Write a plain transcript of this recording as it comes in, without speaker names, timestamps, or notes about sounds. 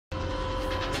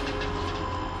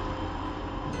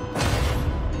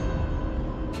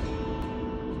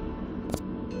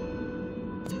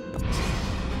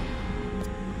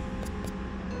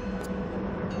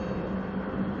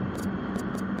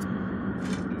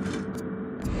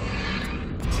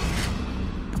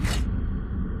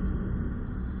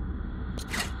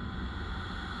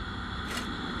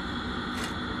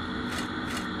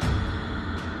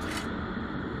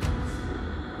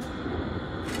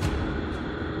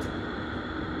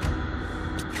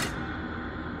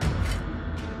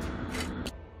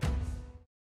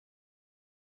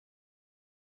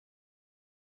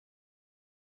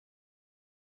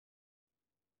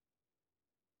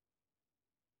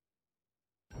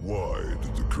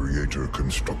Creator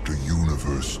construct a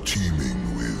universe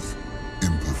teeming with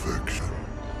imperfection,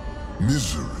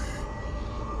 misery,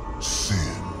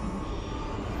 sin.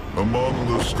 Among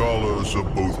the scholars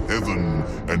of both heaven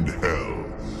and hell,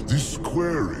 this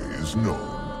query is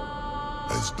known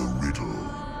as the riddle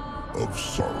of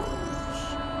sorrows.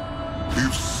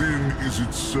 If sin is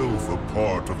itself a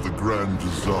part of the grand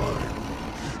design,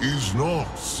 is not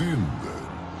sin then,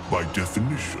 by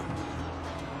definition,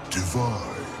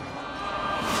 divine?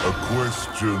 A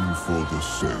question for the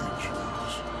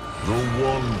sages. The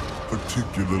one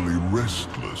particularly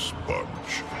restless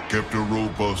bunch kept a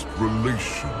robust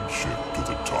relationship to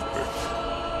the topic.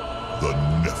 The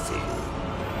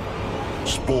Nephilim.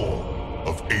 Spawn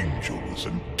of angels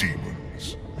and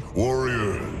demons.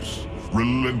 Warriors,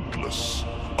 relentless,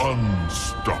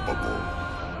 unstoppable,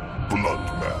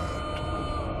 blood-mad.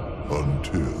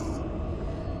 Until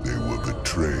they were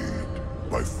betrayed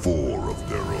by four of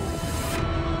their own.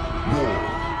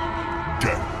 War,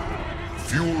 death,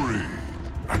 fury,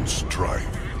 and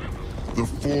strife. The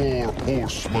Four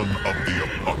Horsemen of the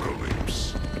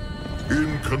Apocalypse.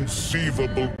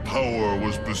 Inconceivable power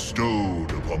was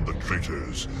bestowed upon the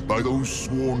traitors by those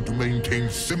sworn to maintain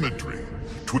symmetry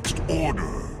twixt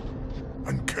order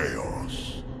and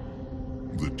chaos.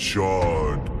 The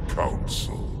Charred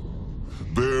Council.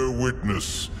 Bear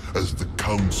witness as the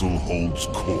Council holds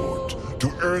court to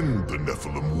end the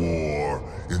Nephilim War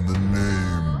in the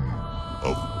name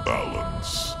of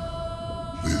balance.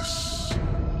 This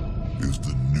is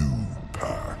the new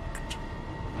pact.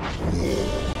 War,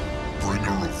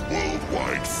 bringer of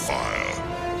worldwide fire.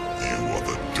 You are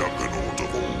the juggernaut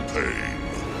of all pain.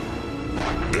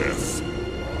 Death,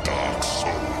 dark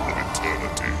soul of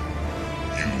eternity.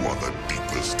 You are the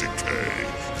deepest decay.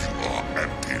 You are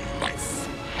anti-life.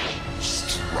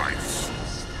 Strife.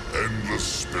 Endless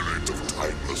spirit of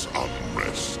timeless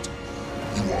unrest.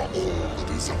 You are all that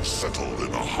is unsettled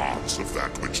in the hearts of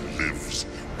that which lives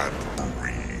and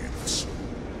breathes.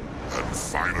 And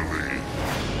finally,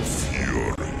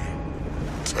 fury.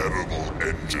 Terrible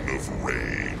engine of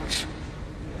rage.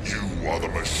 You are the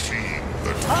machine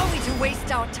that... Are we to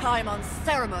waste our time on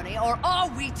ceremony, or are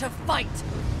we to fight?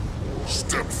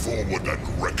 Step forward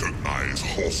and recognize,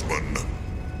 Horseman.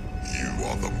 You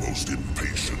are the most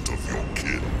impatient of your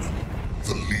kin.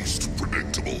 The least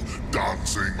predictable,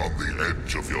 dancing on the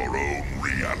edge of your own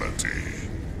reality.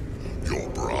 Your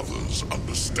brothers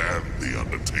understand the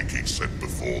undertaking set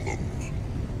before them.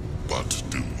 But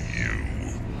do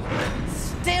you?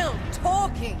 Still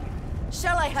talking!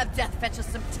 Shall I have Death fetch us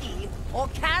some tea, or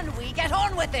can we get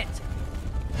on with it?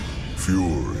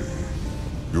 Fury,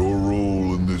 your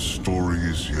role in this story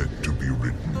is yet to be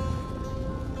written.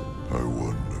 I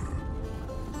wonder,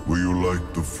 will you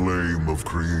light the flame of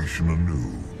creation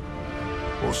anew?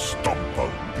 Or stomp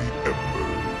out the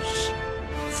embers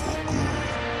for good?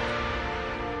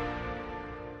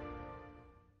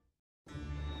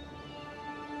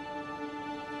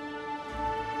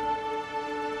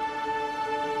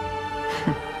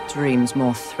 Dreams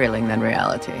more thrilling than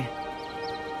reality.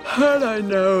 Had I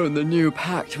known the new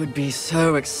pact would be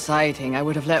so exciting, I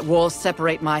would have let walls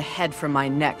separate my head from my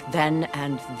neck then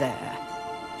and there.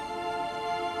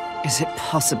 Is it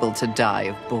possible to die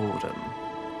of boredom?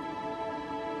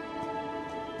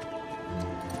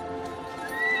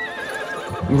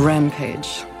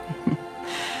 Rampage.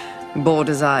 Bored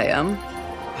as I am,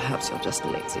 perhaps you're just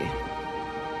lazy.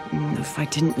 If I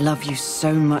didn't love you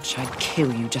so much, I'd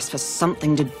kill you just for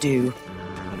something to do.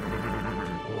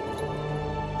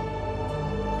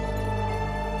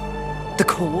 The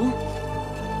call?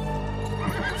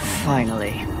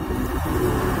 Finally.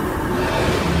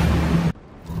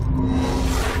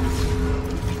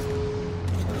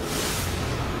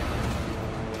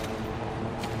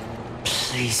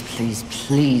 Please, please,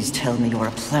 please tell me you're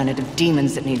a planet of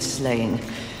demons that needs slaying.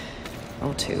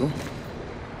 Or two.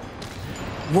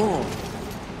 War.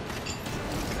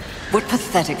 What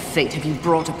pathetic fate have you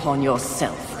brought upon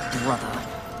yourself, brother?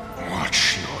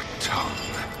 Watch your tongue.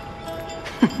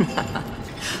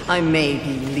 I may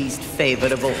be least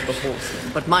favored of all the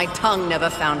horsemen, but my tongue never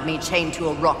found me chained to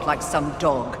a rock like some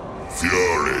dog.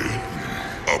 Fury,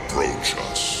 approach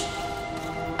us.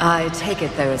 I take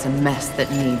it there is a mess that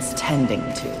needs tending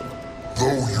to.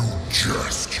 Though you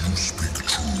jest, you speak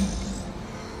true.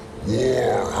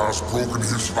 War has broken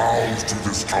his vows to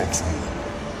this council,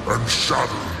 and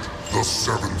shattered the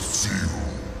seventh seal.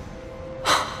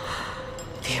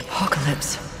 The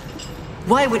apocalypse.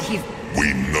 Why would he...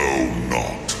 We know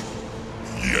not.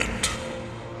 Yet.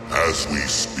 As we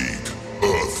speak,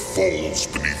 Earth falls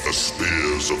beneath the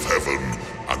spears of heaven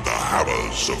and the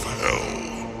hammers of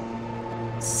hell.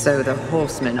 So the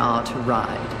Horsemen are to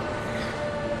ride.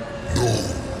 No.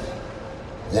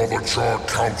 While the Charred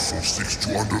Council seeks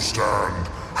to understand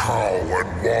how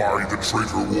and why the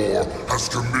traitor war has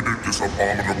committed this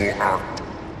abominable act,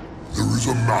 there is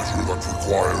a matter that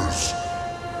requires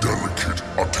delicate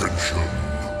attention.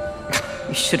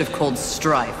 You should have called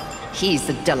Strife. He's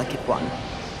the delicate one.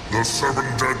 The 7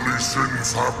 deadly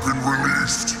sins have been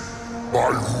released,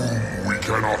 by whom we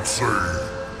cannot say,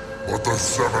 but the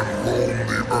 7 roam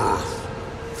the earth,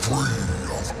 free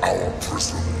of our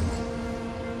prison.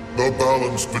 The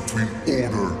balance between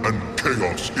order and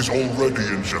chaos is already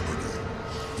in jeopardy.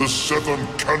 The 7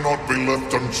 cannot be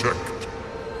left unchecked.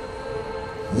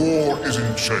 War is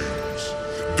in chains.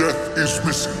 Death is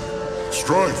missing.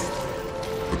 Strife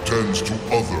attends to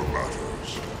other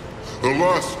matters. The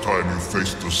last time you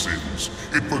faced the sins,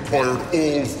 it required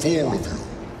all 4 of you.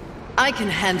 I can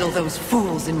handle those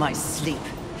fools in my sleep.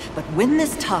 But when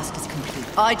this task is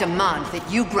complete, I demand that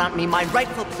you grant me my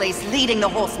rightful place leading the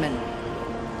Horsemen.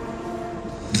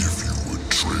 If you would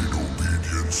trade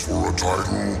obedience for a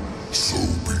title, so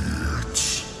be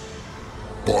it.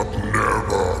 But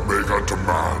never make a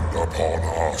demand upon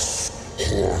us,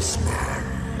 Horseman.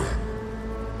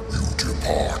 You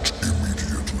depart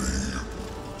immediately.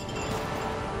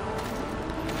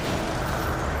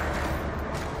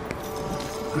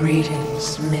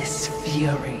 Greetings, Miss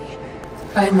Fury.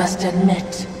 I must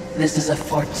admit, this is a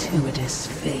fortuitous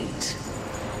fate.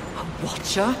 A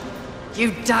Watcher?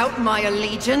 You doubt my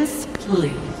allegiance?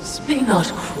 Please, be not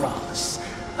cross.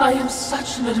 I am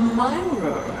such an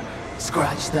admirer.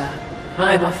 Scratch that.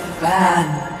 I'm a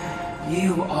fan.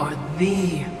 You are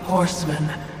the Horseman.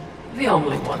 The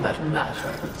only one that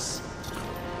matters.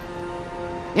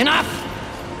 Enough!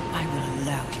 I will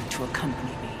allow you to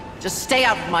accompany me. Just stay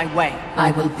out of my way.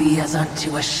 I will be as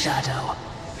unto a shadow.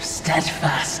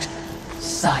 Steadfast.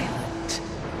 Silent.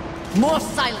 More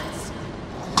silence!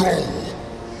 Go!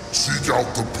 Seek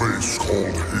out the place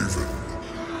called Haven.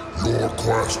 Your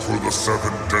quest for the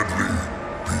 7 deadly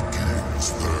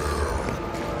begins there.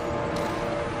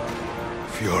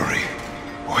 Fury,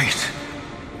 wait.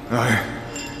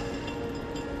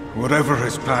 Whatever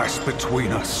has passed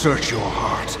between us, search your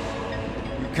heart.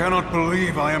 You cannot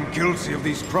believe I am guilty of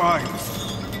these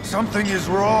crimes. Something is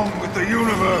wrong with the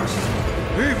universe.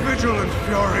 Be vigilant,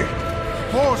 Fury.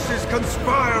 Forces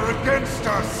conspire against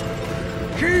us.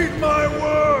 Heed my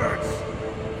words!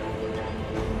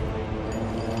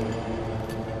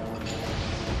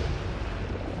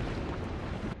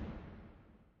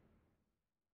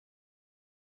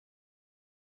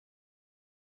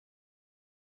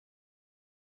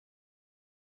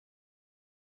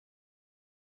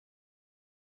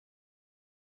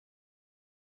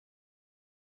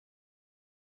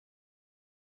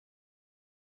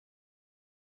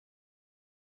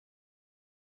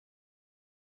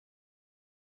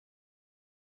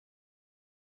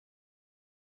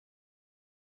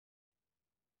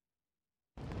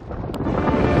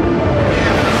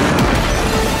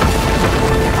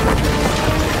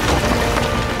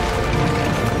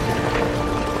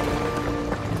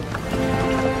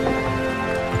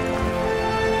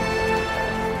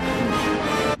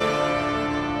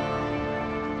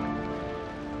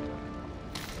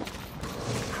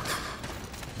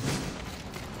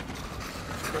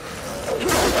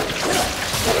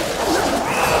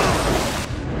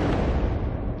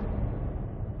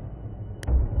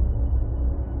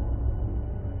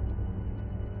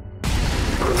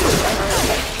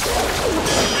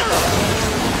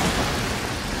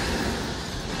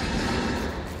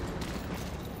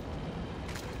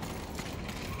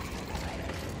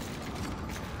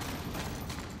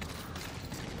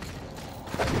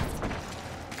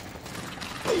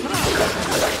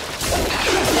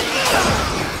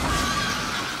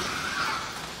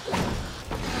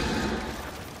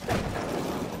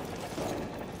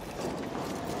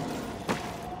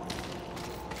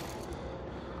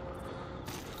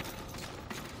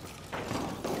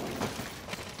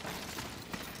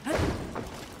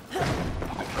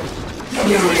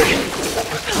 Fury,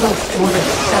 we're close to one of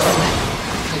 7.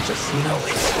 I just know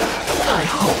it. I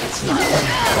hope it's not one.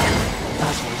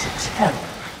 That one's a terror.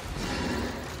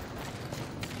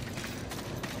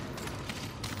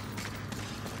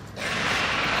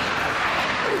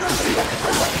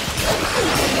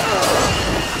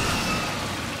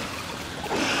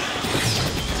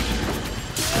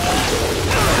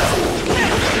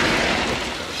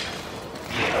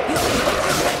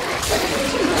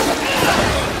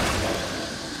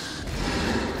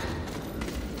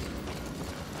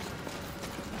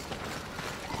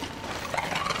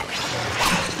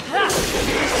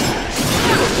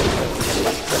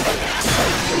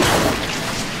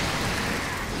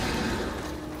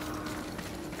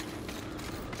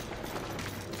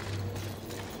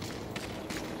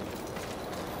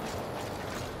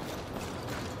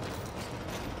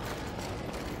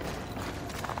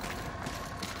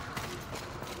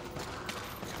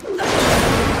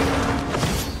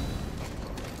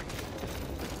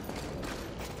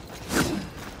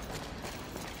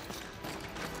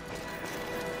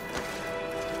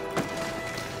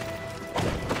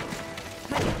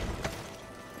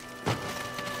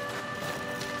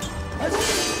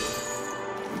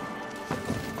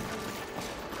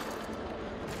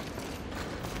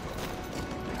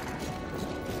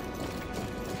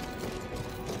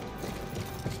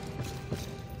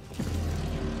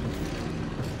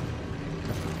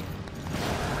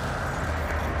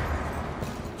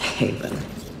 haven.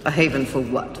 A haven for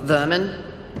what? Vermin?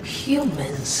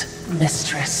 Humans,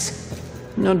 mistress.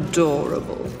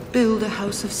 Adorable. Build a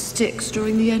house of sticks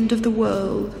during the end of the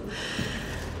world.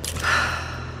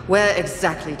 Where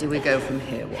exactly do we go from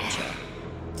here, Watcher?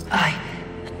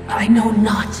 I know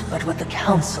not but what the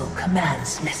Council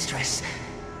commands, mistress.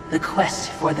 The quest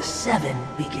for the Seven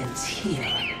begins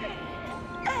here.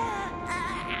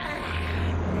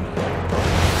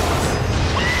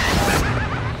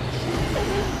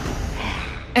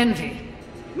 Envy.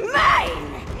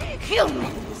 Mine!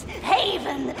 Humans,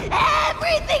 haven,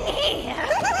 everything here!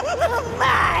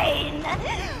 Mine!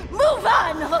 Move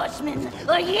on, horsemen,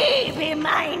 or ye be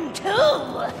mine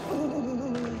too!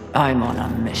 I'm on a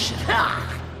mission.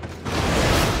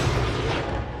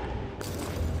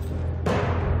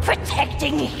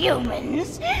 Protecting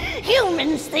humans?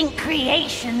 Humans think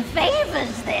creation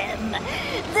favors them.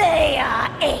 They are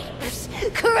apes,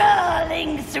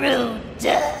 crawling through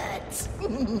dirt.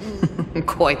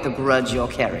 Quite the grudge you're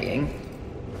carrying.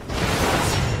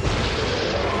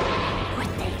 What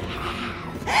they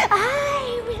have,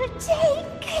 I will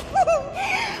take.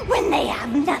 When they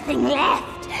have nothing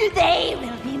left, they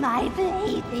will be my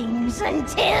playthings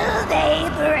until they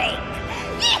break.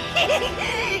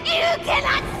 You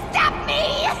cannot stop me!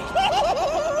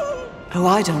 Oh,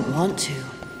 I don't want to.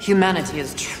 Humanity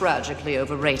is tragically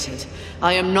overrated.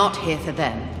 I am not here for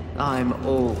them. I'm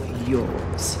all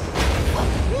yours.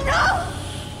 No!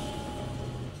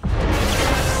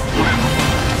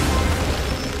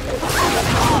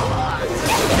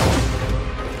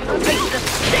 Take the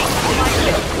sting from my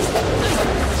lips!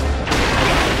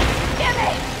 Give me!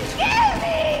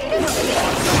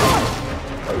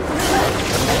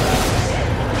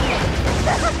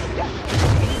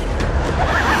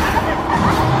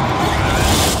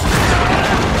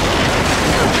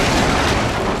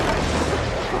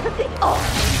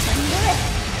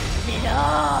 It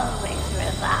always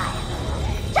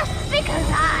revives. Just because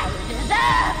I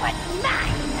deserve what's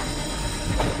mine.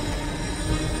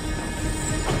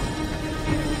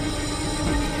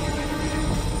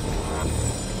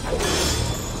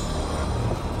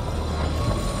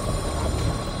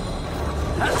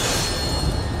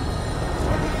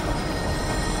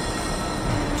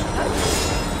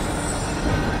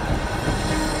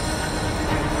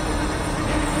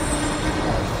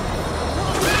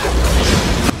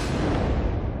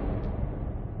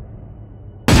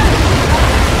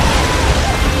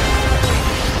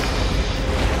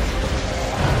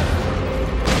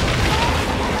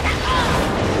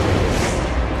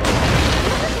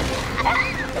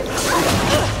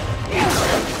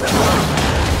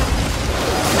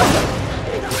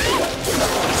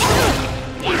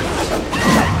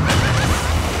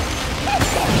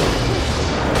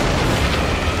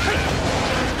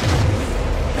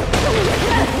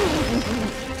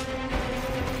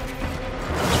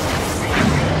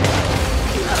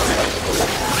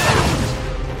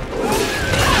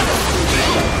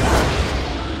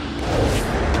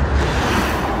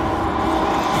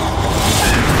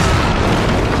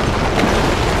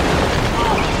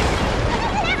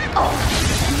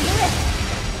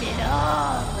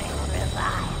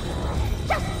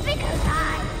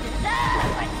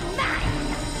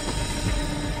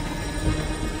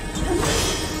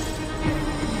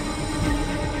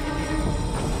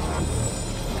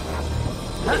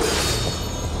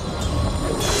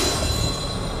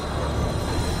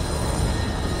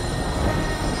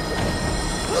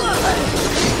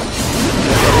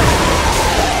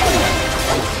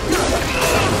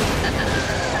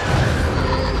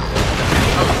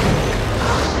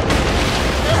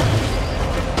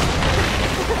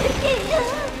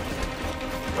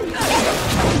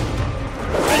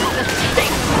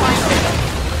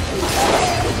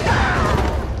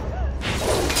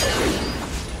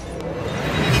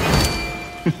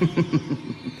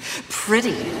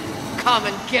 Pretty. Come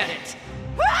and get it.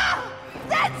 Ah!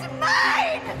 That's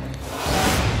mine!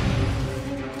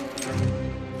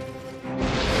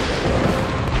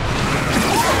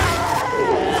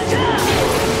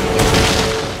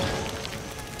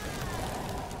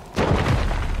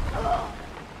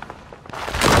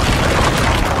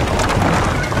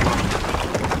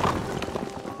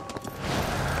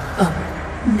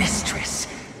 Mistress,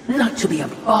 not to be a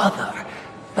bother,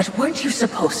 but weren't you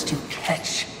supposed to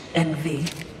catch Envy?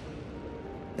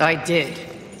 I did.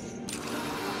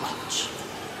 Watch.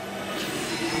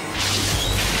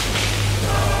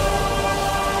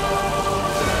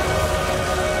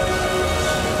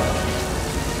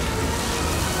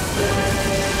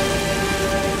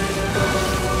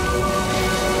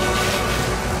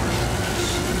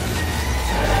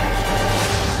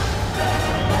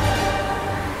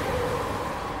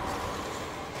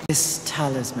 This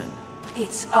talisman.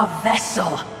 It's a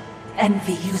vessel.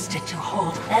 Envy used it to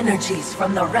hold energies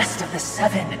from the rest of the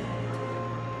seven.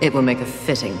 It will make a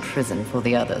fitting prison for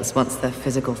the others once their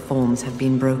physical forms have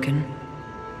been broken.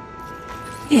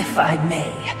 If I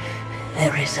may,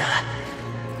 there is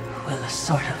a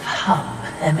sort of hum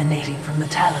emanating from the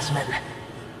talisman.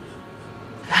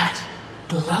 That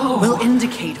glow Will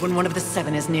indicate when one of the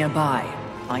seven is nearby.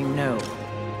 I know.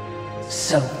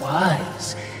 So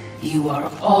wise. You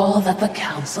are all that the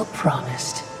Council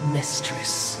promised,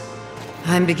 Mistress.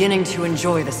 I'm beginning to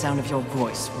enjoy the sound of your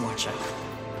voice, Watcher.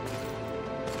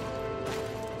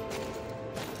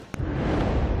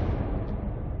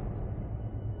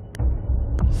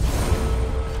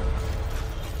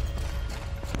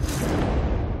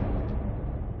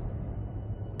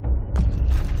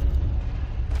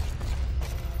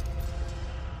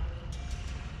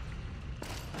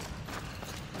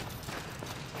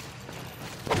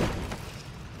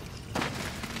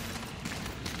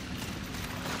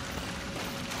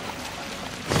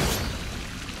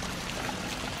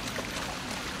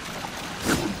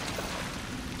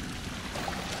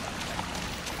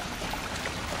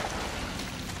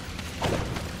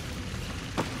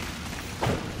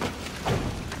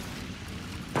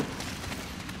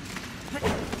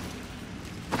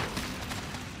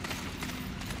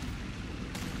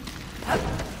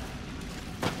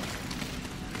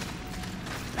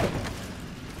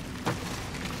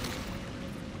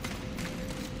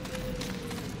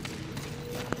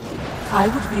 I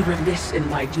would be remiss in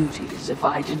my duties if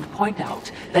I didn't point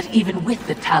out that even with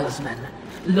the talisman,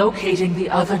 locating the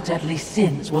other deadly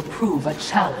sins will prove a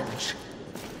challenge.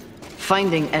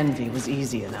 Finding Envy was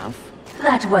easy enough.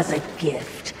 That was a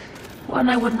gift, one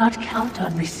I would not count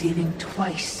on receiving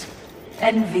twice.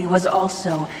 Envy was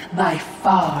also, by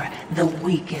far, the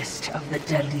weakest of the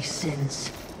deadly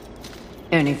sins.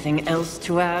 Anything else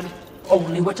to add?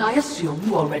 Only what I assume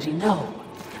you already know.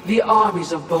 The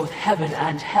armies of both heaven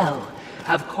and hell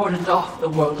have cordoned off the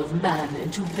world of man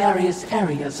into various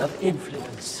areas of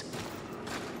influence.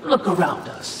 Look around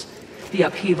us. The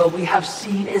upheaval we have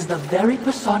seen is the very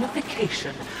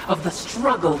personification of the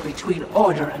struggle between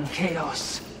order and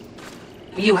chaos.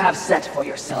 You have set for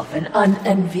yourself an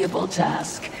unenviable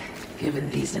task, given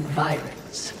these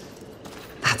environs.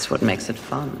 That's what makes it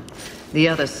fun. The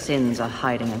other sins are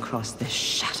hiding across this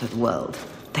shattered world.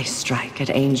 They strike at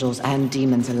angels and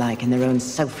demons alike in their own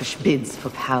selfish bids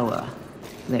for power.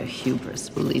 Their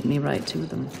hubris will lead me right to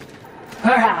them.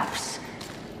 Perhaps,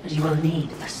 but you will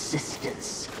need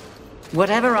assistance.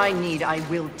 Whatever I need, I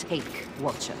will take,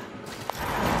 Watcher.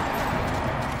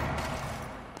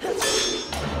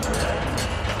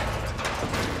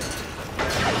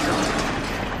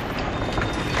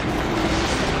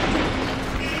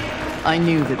 I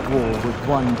knew that war would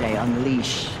one day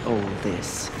unleash all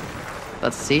this.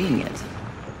 But seeing it...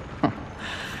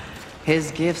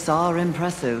 his gifts are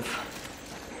impressive.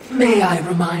 May I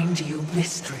remind you,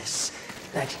 Mistress,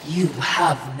 that you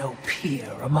have no peer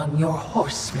among your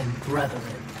horsemen brethren.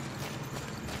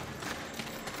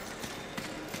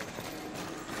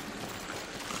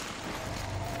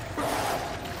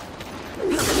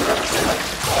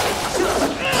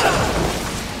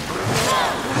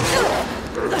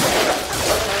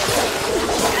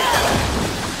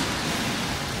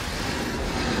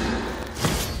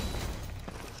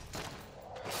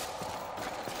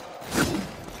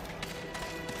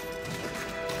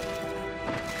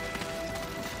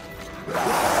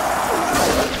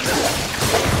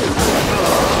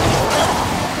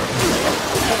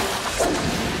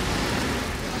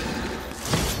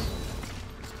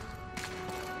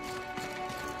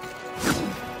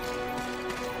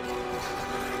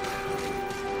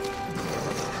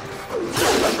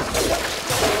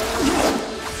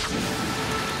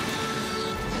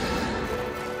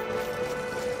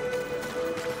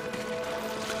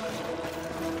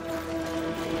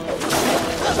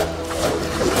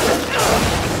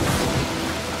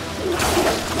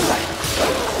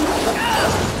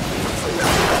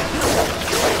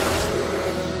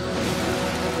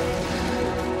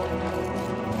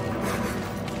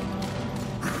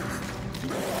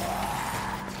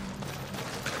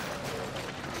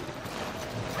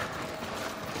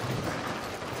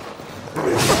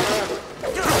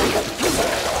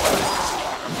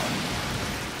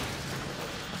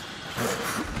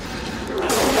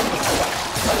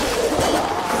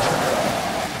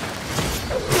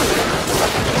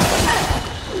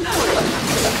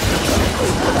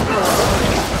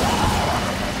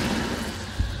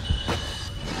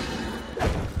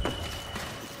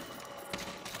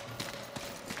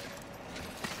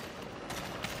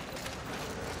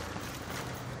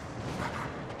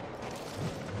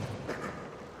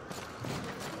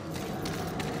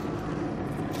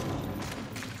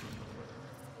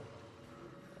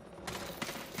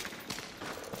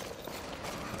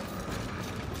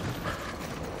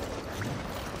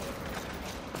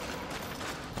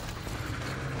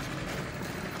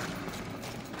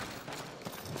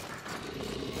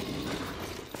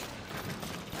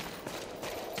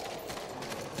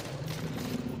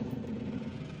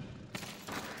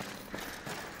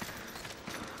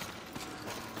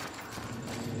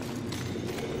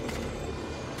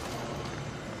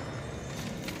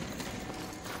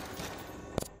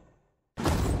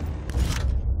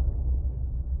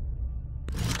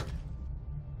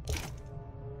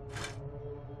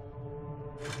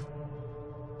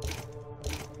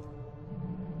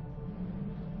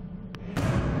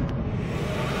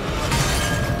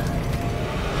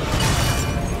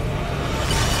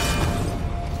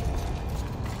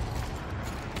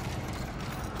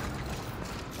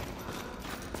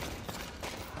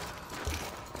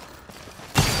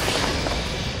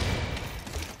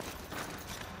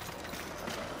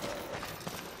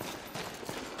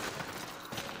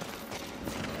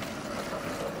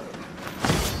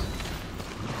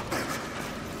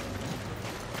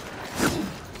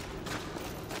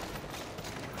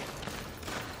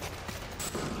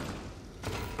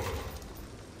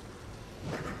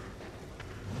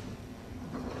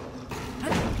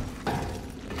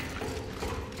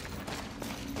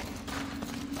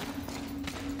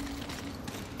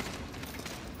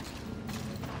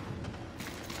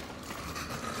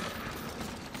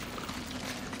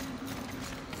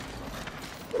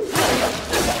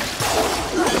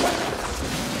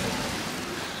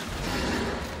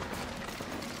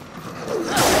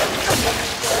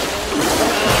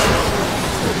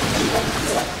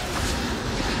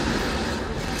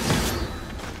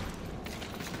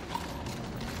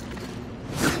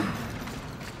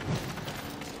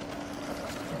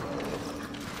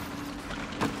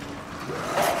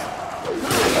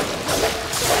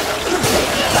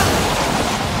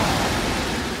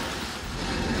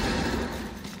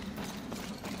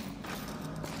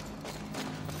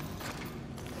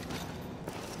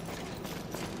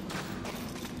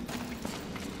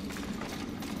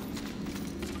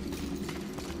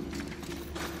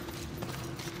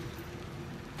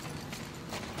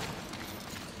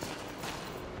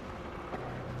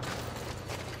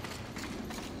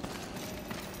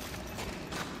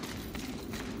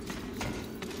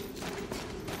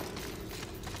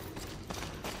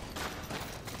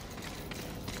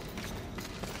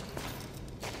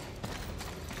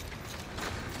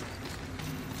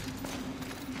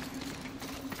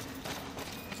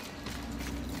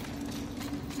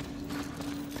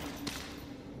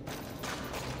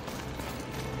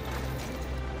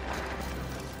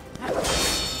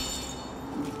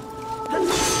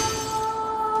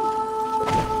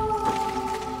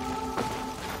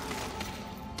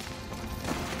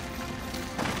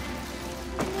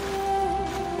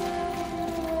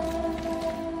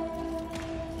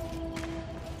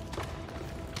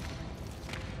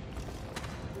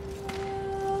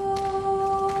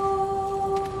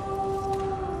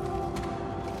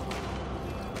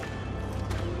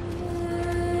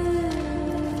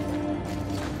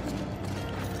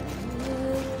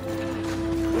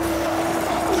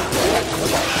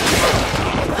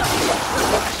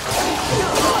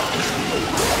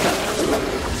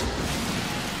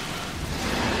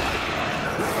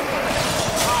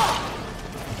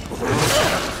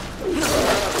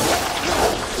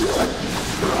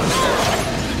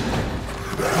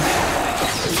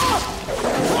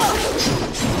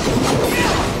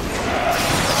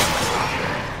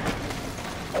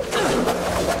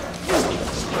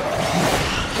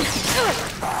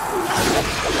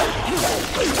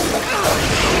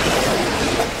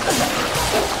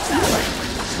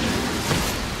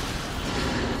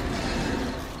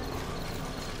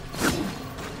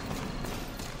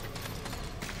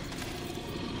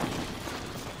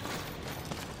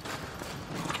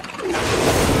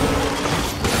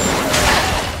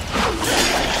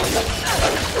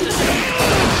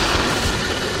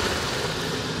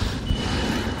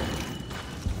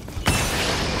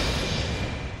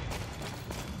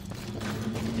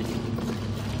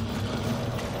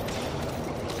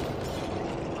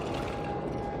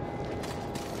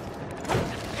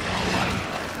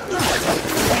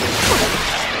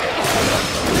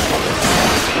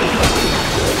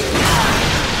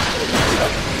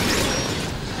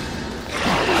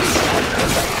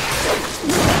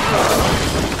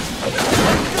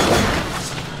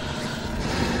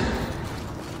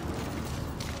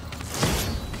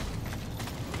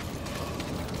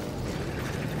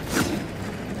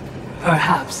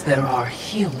 Perhaps there are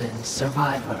human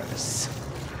survivors.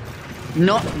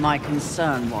 Not my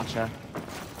concern, Watcher.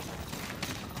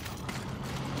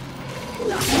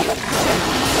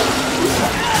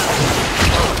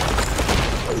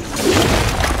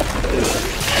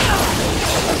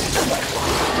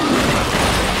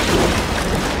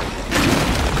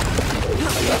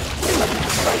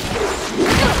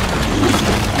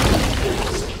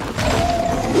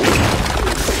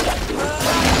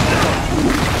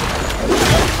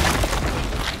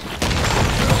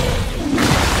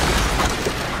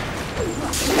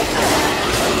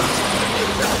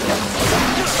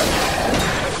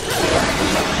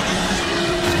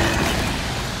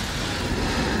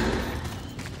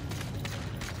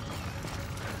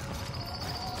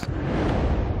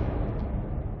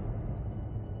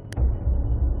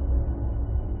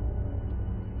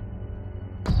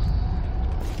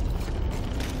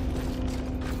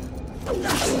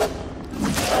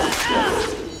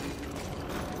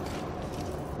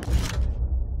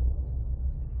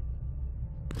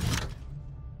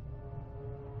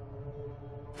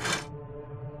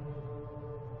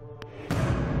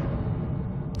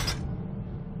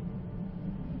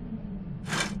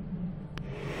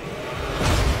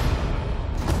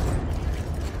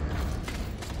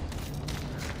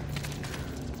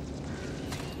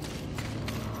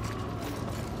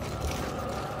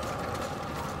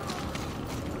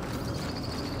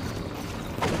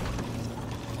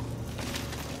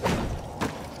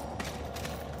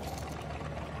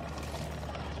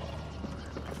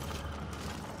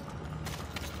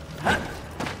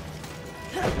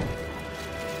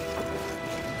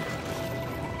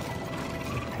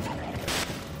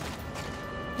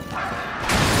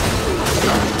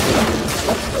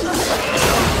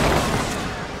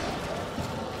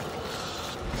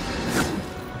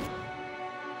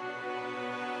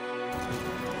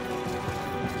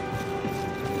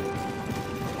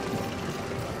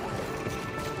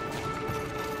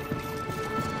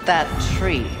 That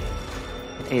tree.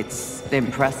 It's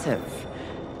impressive.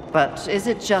 But is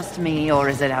it just me, or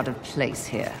is it out of place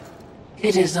here?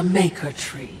 It is a maker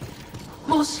tree.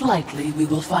 Most likely we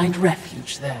will find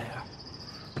refuge there.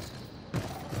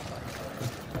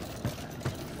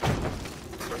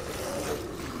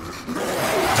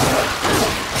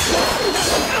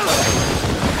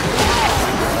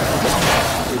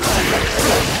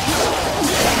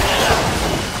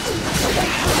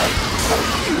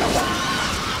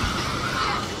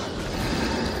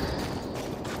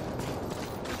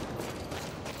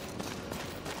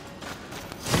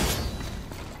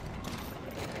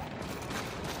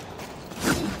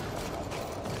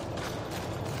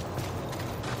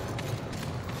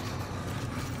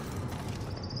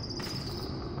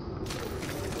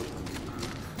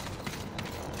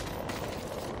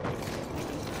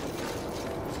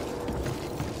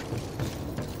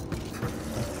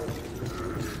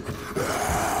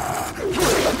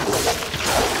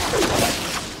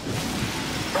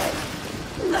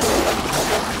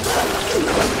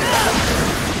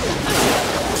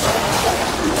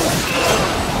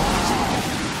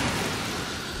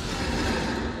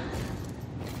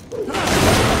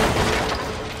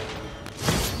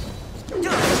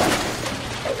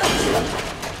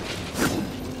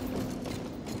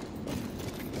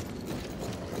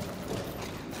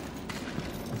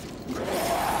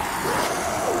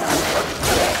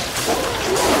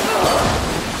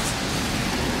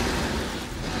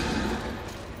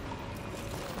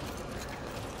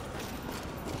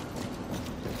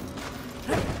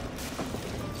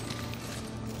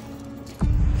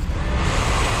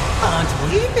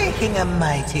 Making a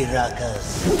mighty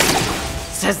ruckus.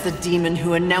 Says the demon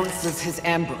who announces his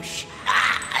ambush.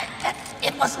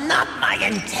 It was not my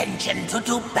intention to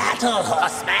do battle,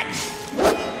 Horseman.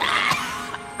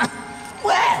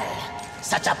 Well,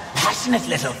 such a passionate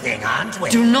little thing, aren't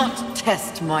we? Do not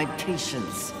test my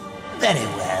patience. Very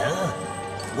well.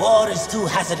 War is too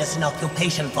hazardous an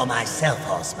occupation for myself,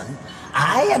 Horseman.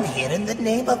 I am here in the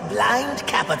name of blind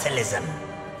capitalism.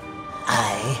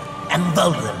 I am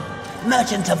Volgrim,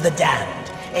 Merchant of the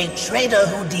Damned, a trader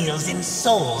who deals in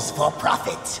souls for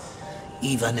profit.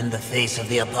 Even in the face of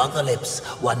the apocalypse,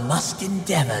 one must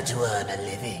endeavor to earn a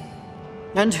living.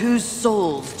 And whose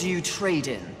souls do you trade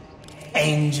in?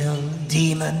 Angel,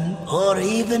 demon, or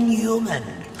even human.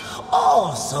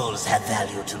 All souls have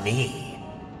value to me.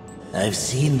 I've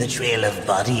seen the trail of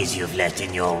bodies you've left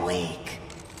in your wake.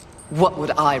 What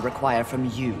would I require from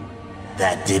you?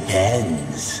 That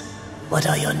depends. What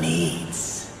are your needs?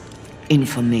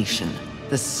 Information.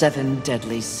 The 7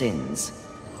 deadly sins.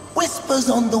 Whispers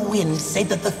on the wind say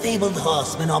that the fabled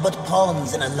horsemen are but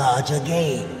pawns in a larger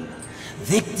game.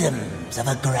 victims of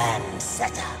a grand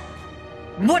setup.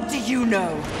 What do you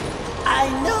know? I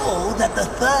know that the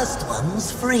first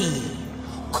one's free.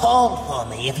 Call for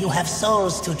me if you have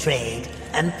souls to trade,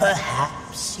 and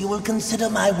perhaps you will consider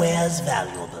my wares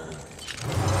valuable.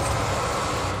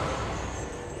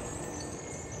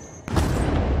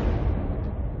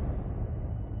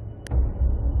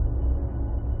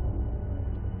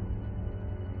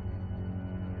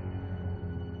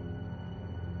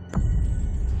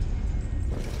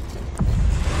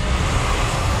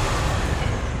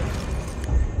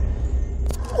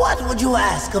 What would you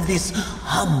ask of this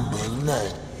humble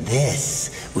merchant?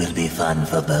 This will be fun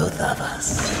for both of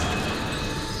us.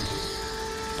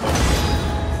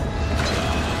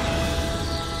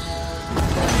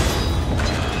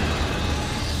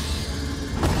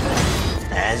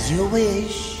 As you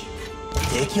wish.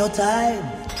 Take your time.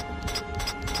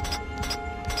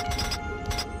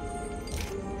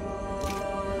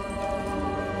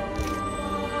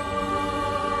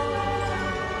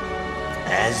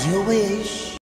 As you wish.